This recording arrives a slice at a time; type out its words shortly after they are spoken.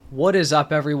What is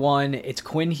up, everyone? It's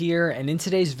Quinn here, and in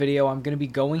today's video I'm going to be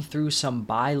going through some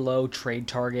buy low trade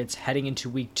targets heading into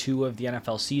week 2 of the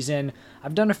NFL season.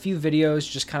 I've done a few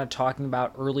videos just kind of talking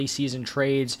about early season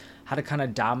trades, how to kind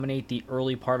of dominate the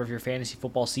early part of your fantasy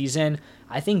football season.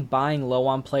 I think buying low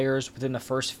on players within the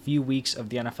first few weeks of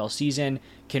the NFL season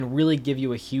can really give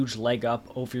you a huge leg up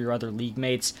over your other league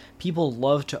mates. People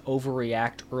love to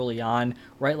overreact early on,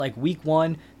 right? Like week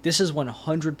 1, this is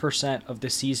 100% of the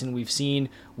season we've seen.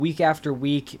 Week after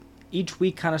week, each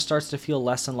week kind of starts to feel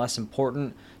less and less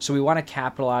important. So we want to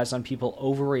capitalize on people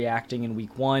overreacting in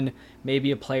week 1.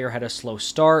 Maybe a player had a slow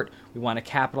start. We want to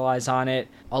capitalize on it.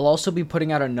 I'll also be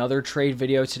putting out another trade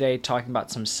video today talking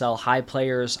about some sell high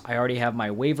players. I already have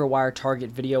my waiver wire target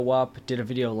video up. Did a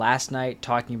video last night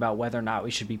talking about whether or not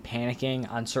we should be panicking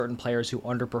on certain players who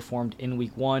underperformed in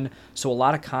week 1. So a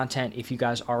lot of content if you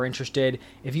guys are interested.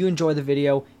 If you enjoy the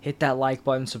video, hit that like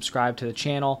button, subscribe to the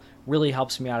channel. Really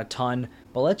helps me out a ton.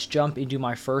 But let's jump into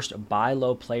my first buy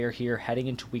low player here heading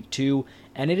into week 2,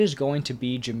 and it is going to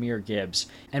be Jahmyr Gibbs.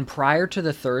 And prior to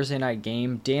the Thursday night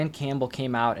game, Dan Campbell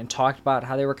came out and talked about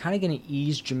how they were kind of going to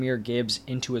ease Jahmyr Gibbs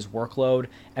into his workload,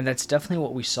 and that's definitely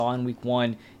what we saw in week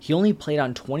 1. He only played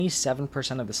on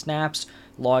 27% of the snaps,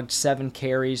 logged 7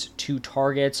 carries, 2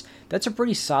 targets. That's a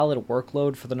pretty solid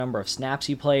workload for the number of snaps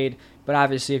he played. But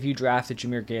obviously, if you drafted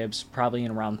Jahmyr Gibbs probably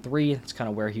in round 3, that's kind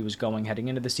of where he was going heading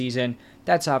into the season.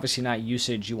 That's obviously not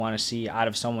usage you want to see out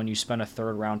of someone you spent a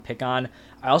 3rd round pick on.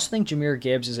 I also think Jahmyr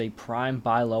Gibbs is a prime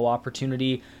buy low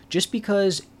opportunity just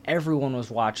because everyone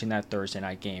was watching that Thursday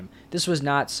night game. This was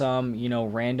not some,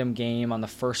 random game on the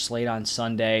first slate on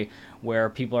Sunday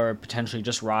where people are potentially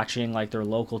just watching like their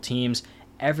local teams.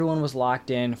 Everyone was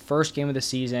locked in, first game of the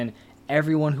season.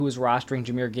 Everyone who was rostering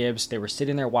Jahmyr Gibbs, they were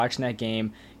sitting there watching that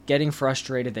game, getting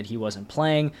frustrated that he wasn't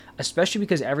playing, especially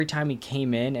because every time he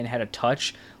came in and had a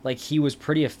touch, like he was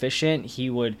pretty efficient. He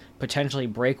would potentially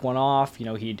break one off,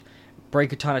 he'd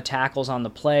break a ton of tackles on the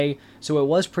play. So it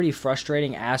was pretty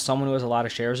frustrating as someone who has a lot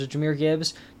of shares of Jahmyr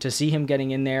Gibbs to see him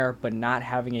getting in there but not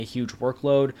having a huge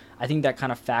workload. I think that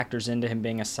kind of factors into him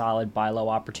being a solid buy low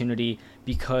opportunity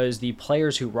because the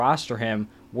players who roster him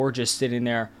were just sitting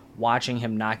there watching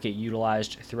him not get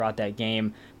utilized throughout that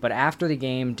game. But after the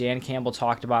game, Dan Campbell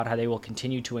talked about how they will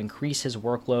continue to increase his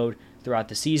workload throughout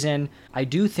the season. I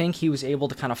do think he was able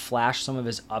to kind of flash some of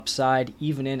his upside,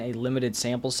 even in a limited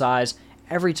sample size.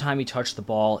 Every time he touched the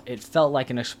ball, it felt like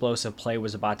an explosive play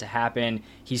was about to happen.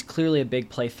 He's clearly a big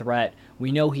play threat.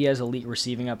 We know he has elite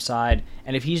receiving upside,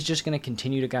 and if he's just going to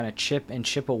continue to kind of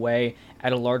chip away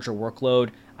at a larger workload,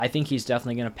 I think he's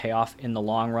definitely going to pay off in the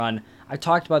long run. I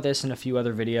talked about this in a few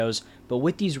other videos, but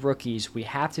with these rookies, we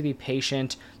have to be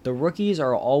patient. The rookies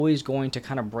are always going to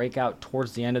kind of break out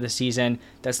towards the end of the season.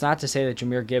 That's not to say that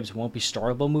Jahmyr Gibbs won't be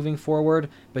startable moving forward,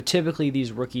 but typically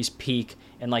these rookies peak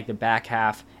in like the back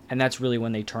half, and that's really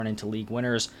when they turn into league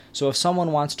winners. So if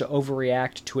someone wants to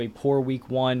overreact to a poor week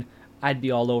 1, I'd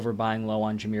be all over buying low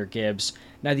on Jahmyr Gibbs.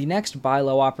 Now, the next buy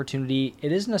low opportunity,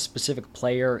 it isn't a specific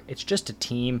player, it's just a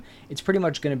team. It's pretty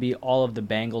much going to be all of the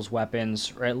Bengals'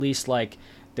 weapons, or at least like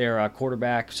their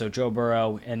quarterback, so Joe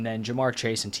Burrow, and then Ja'Marr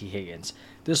Chase and T. Higgins.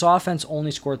 This offense only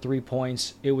scored 3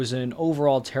 points. It was an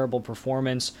overall terrible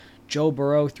performance. Joe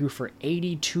Burrow threw for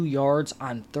 82 yards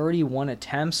on 31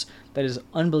 attempts. That is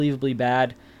unbelievably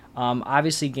bad.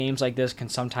 Obviously, games like this can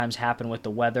sometimes happen with the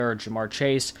weather. Ja'Marr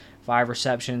Chase, 5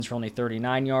 receptions for only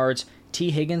 39 yards. T.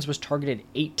 Higgins was targeted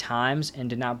 8 times and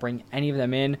did not bring any of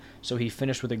them in, so he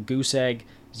finished with a goose egg,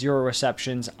 0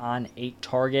 receptions on 8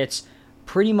 targets.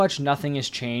 Pretty much nothing has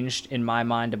changed in my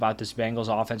mind about this Bengals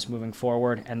offense moving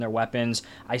forward and their weapons.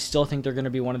 I still think they're going to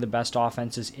be one of the best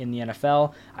offenses in the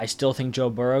NFL. I still think Joe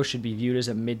Burrow should be viewed as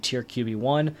a mid-tier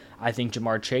QB1. I think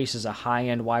Ja'Marr Chase is a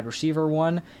high-end wide receiver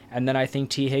 1. And then I think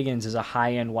T. Higgins is a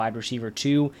high-end wide receiver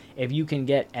 2. If you can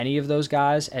get any of those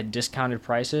guys at discounted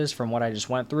prices from what I just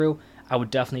went through, I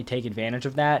would definitely take advantage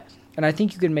of that. And I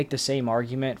think you can make the same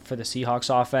argument for the Seahawks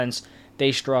offense.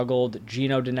 They struggled.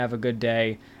 Geno didn't have a good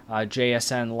day.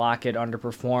 JSN, Lockett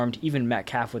underperformed. Even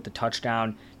Metcalf with the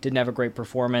touchdown didn't have a great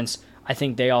performance. I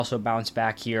think they also bounced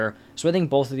back here. So I think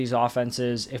both of these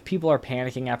offenses, if people are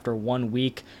panicking after 1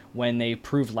 week when they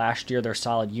proved last year they're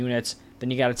solid units,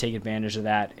 then you got to take advantage of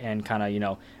that and kind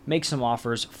of, make some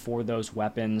offers for those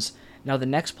weapons. Now, the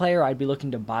next player I'd be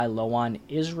looking to buy low on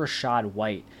is Rachaad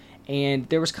White. And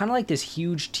there was kind of like this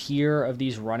huge tier of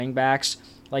these running backs,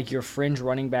 like your fringe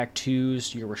running back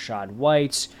 2s, your Rachaad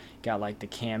Whites, got like the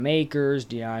Cam Akers,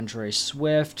 DeAndre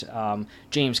Swift,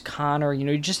 James Conner.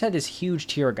 You just had this huge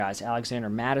tier of guys, Alexander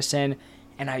Madison.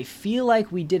 And I feel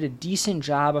like we did a decent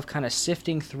job of kind of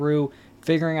sifting through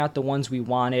figuring out the ones we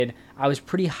wanted. I was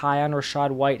pretty high on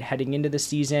Rachaad White heading into the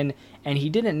season, and he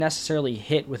didn't necessarily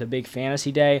hit with a big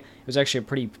fantasy day. It was actually a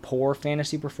pretty poor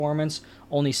fantasy performance,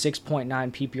 only 6.9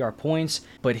 PPR points,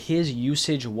 but his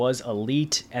usage was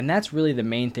elite, and that's really the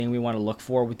main thing we want to look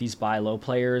for with these buy low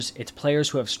players. It's players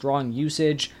who have strong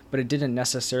usage, but it didn't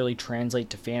necessarily translate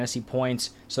to fantasy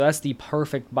points, so that's the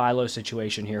perfect buy low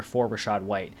situation here for Rachaad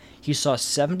White. He saw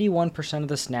 71% of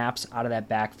the snaps out of that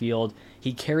backfield.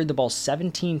 He carried the ball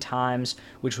 17 times,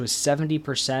 which was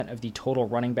 70% of the total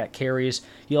running back carries.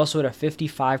 He also had a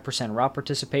 55% route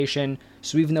participation,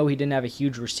 so even though he didn't have a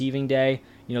huge receiving day,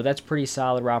 that's pretty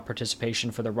solid route participation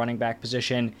for the running back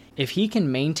position. If he can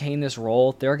maintain this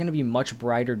role, there are going to be much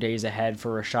brighter days ahead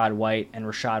for Rachaad White and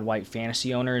Rachaad White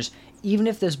fantasy owners. Even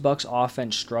if this Bucs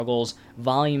offense struggles,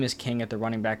 volume is king at the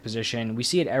running back position. We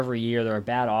see it every year. There are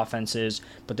bad offenses,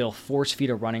 but they'll force feed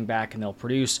a running back and they'll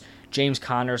produce. James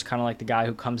Conner is kind of like the guy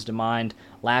who comes to mind.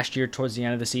 Last year, towards the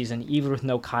end of the season, even with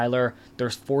no Kyler, they're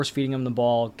force feeding him the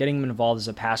ball, getting him involved as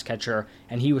a pass catcher,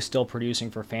 and he was still producing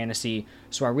for fantasy.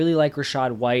 So I really like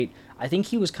Rachaad White. I think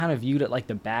he was kind of viewed at like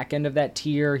the back end of that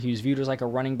tier. He was viewed as like a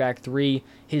running back 3.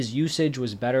 His usage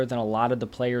was better than a lot of the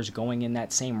players going in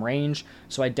that same range.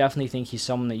 So I definitely think he's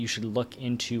someone that you should look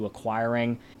into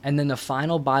acquiring. And then the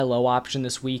final buy low option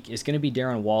this week is going to be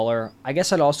Darren Waller. I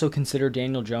guess I'd also consider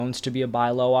Daniel Jones to be a buy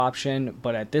low option,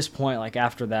 but at this point, like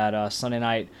after that Sunday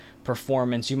night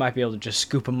performance, you might be able to just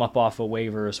scoop him up off of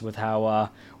waivers with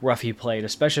how rough he played,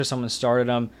 especially if someone started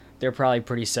him. They're probably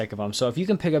pretty sick of him. So if you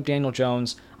can pick up Daniel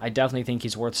Jones, I definitely think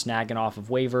he's worth snagging off of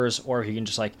waivers, or if you can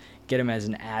just like get him as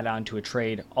an add-on to a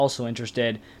trade, also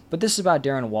interested. But this is about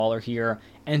Darren Waller here.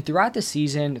 And throughout the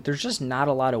season, there's just not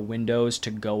a lot of windows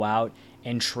to go out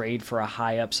and trade for a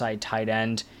high upside tight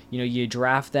end. You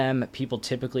draft them, people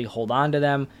typically hold on to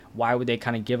them. Why would they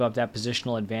kind of give up that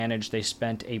positional advantage they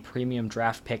spent a premium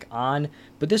draft pick on?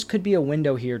 But this could be a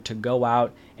window here to go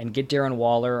out and get Darren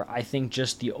Waller. I think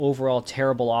just the overall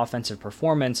terrible offensive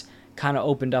performance kind of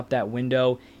opened up that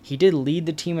window. He did lead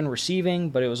the team in receiving,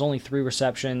 but it was only 3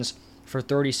 receptions for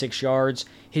 36 yards.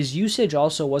 His usage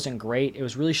also wasn't great. It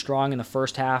was really strong in the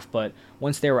first half, but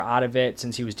once they were out of it,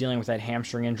 since he was dealing with that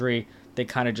hamstring injury, they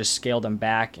kind of just scaled him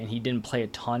back, and he didn't play a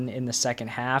ton in the second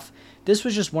half. This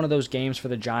was just one of those games for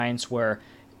the Giants where,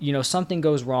 something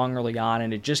goes wrong early on,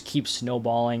 and it just keeps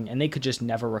snowballing, and they could just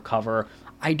never recover.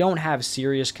 I don't have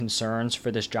serious concerns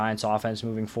for this Giants offense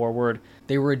moving forward.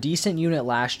 They were a decent unit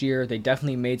last year. They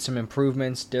definitely made some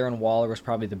improvements. Darren Waller was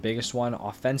probably the biggest one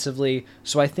offensively.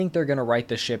 So I think they're going to right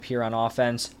the ship here on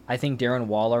offense. I think Darren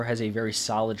Waller has a very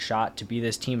solid shot to be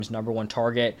this team's #1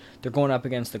 target. They're going up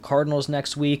against the Cardinals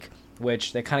next week,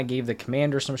 which they kind of gave the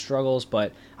Commanders some struggles,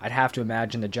 but I'd have to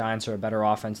imagine the Giants are a better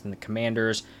offense than the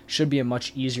Commanders. Should be a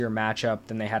much easier matchup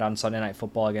than they had on Sunday Night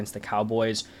Football against the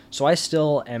Cowboys. So I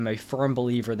still am a firm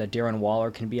believer that Darren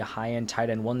Waller can be a high-end tight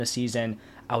end 1 this season.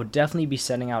 I would definitely be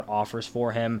sending out offers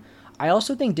for him. I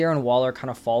also think Darren Waller kind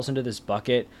of falls into this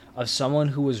bucket of someone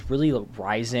who was really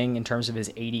rising in terms of his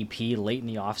ADP late in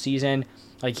the offseason.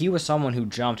 Like, he was someone who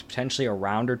jumped potentially a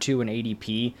round or 2 in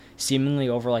ADP, seemingly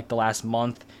over like the last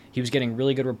month. He was getting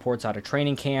really good reports out of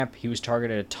training camp. He was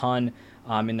targeted a ton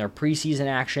in their preseason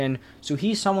action. So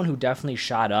he's someone who definitely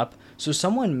shot up. So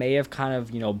someone may have kind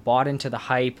of, bought into the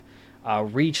hype,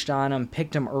 reached on him,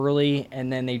 picked him early,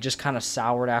 and then they just kind of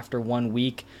soured after 1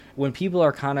 week. When people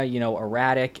are kind of,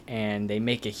 erratic and they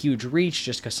make a huge reach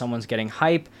just because someone's getting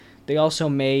hype, they also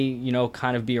may,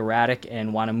 kind of be erratic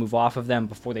and want to move off of them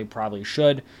before they probably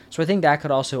should. So I think that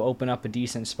could also open up a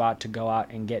decent spot to go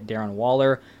out and get Darren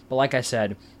Waller. But like I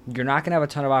said, you're not going to have a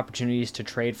ton of opportunities to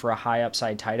trade for a high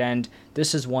upside tight end.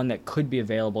 This is one that could be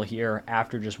available here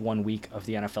after just 1 week of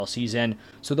the NFL season.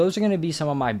 So those are going to be some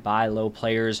of my buy low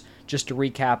players. Just to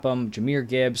recap them, Jahmyr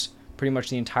Gibbs, pretty much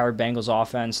the entire Bengals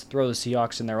offense. Throw the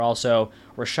Seahawks in there also.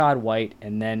 Rachaad White,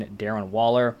 and then Darren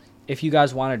Waller. If you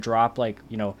guys want to drop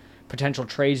potential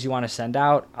trades you want to send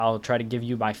out, I'll try to give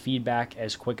you my feedback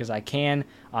as quick as I can.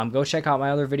 Go check out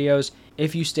my other videos.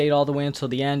 If you stayed all the way until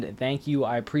the end, thank you.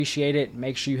 I appreciate it.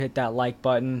 Make sure you hit that like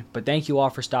button. But thank you all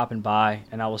for stopping by,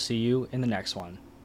 and I will see you in the next one.